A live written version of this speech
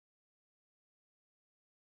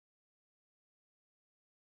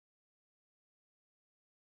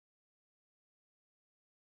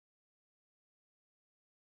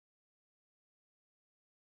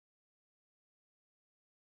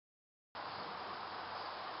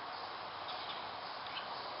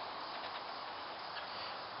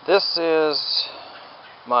This is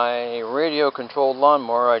my radio-controlled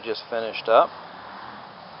lawnmower I just finished up.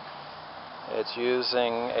 It's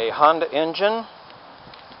using a Honda engine,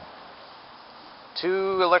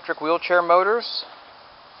 2 electric wheelchair motors,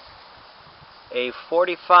 a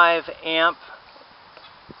 45 amp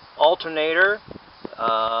alternator,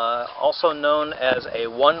 also known as a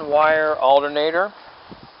one-wire alternator.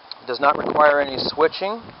 It does not require any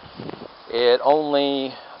switching. It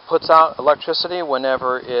only puts out electricity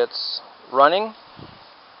whenever it's running,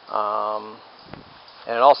 and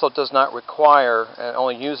it also does not require, and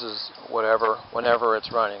only uses whenever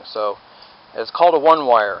it's running. So it's called a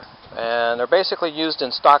one-wire, and they're basically used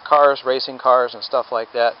in stock cars, racing cars, and stuff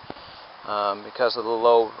like that because of the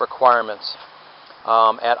low requirements.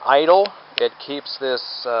 At idle, it keeps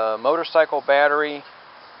this motorcycle battery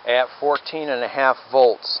at 14.5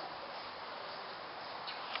 volts.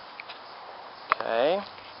 Okay.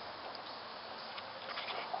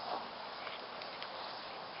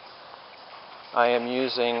 I am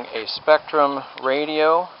using a Spectrum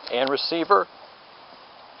radio and receiver.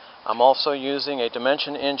 I'm also using a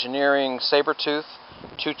Dimension Engineering Sabertooth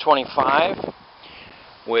 225,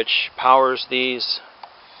 which powers these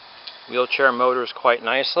wheelchair motors quite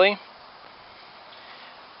nicely.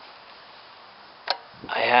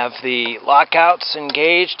 I have the lockouts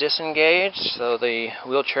engaged, disengaged, so the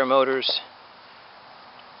wheelchair motors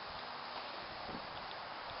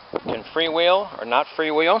can freewheel or not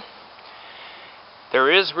freewheel. There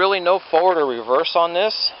is really no forward or reverse on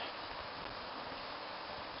this.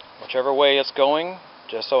 Whichever way it's going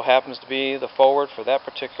just so happens to be the forward for that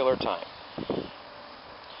particular time.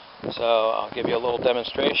 So I'll give you a little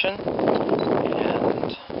demonstration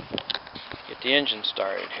and get the engine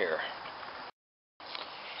started here.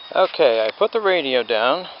 Okay, I put the radio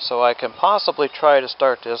down so I can possibly try to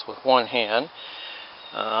start this with one hand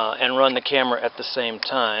and run the camera at the same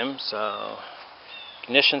time. So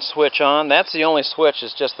ignition switch on. That's the only switch,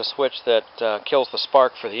 is just the switch that kills the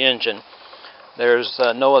spark for the engine. There's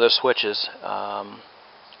no other switches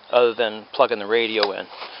other than plugging the radio in.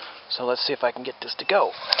 So let's see if I can get this to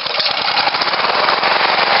go.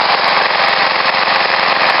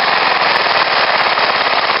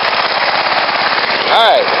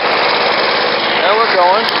 Alright, there we're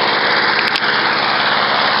going.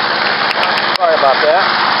 Sorry about that.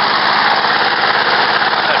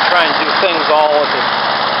 Try and do things all with the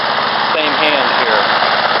same hand here.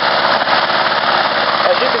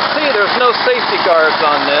 As you can see, there's no safety guards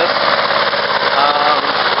on this.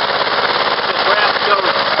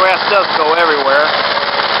 The grass does go everywhere.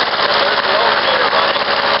 There's the alternator running.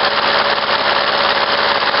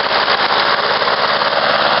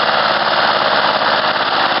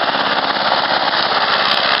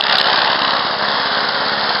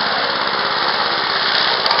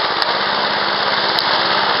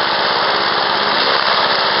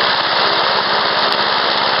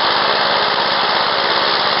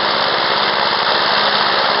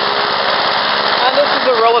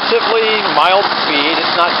 Relatively mild speed.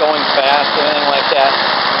 It's not going fast or anything like that.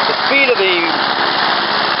 The speed of the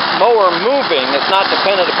mower moving is not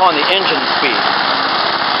dependent upon the engine speed.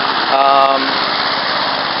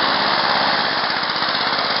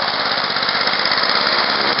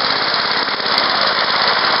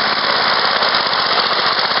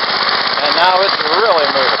 And now it's really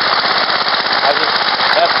moving.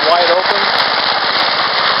 That's wide open.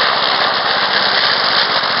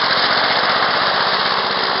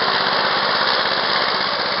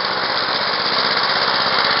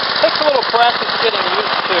 Takes a little practice getting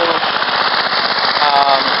used to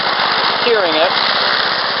steering it.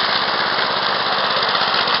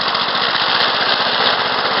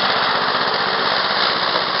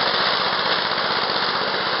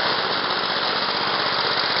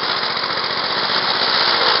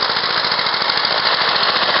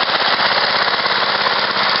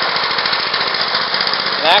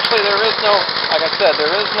 And actually there is no, like I said,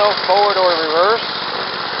 there is no forward or reverse.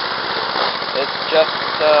 It's just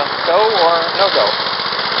go or no go,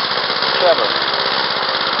 whichever.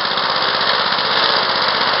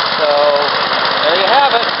 So there you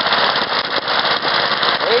have it,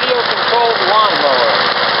 radio-controlled lawnmower.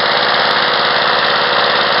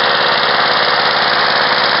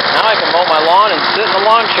 Now I can mow my lawn and sit in the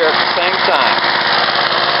lawn chair at the same time.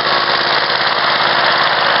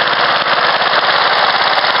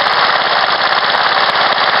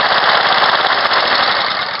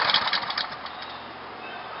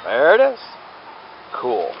 There it is.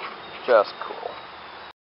 Cool. Just cool.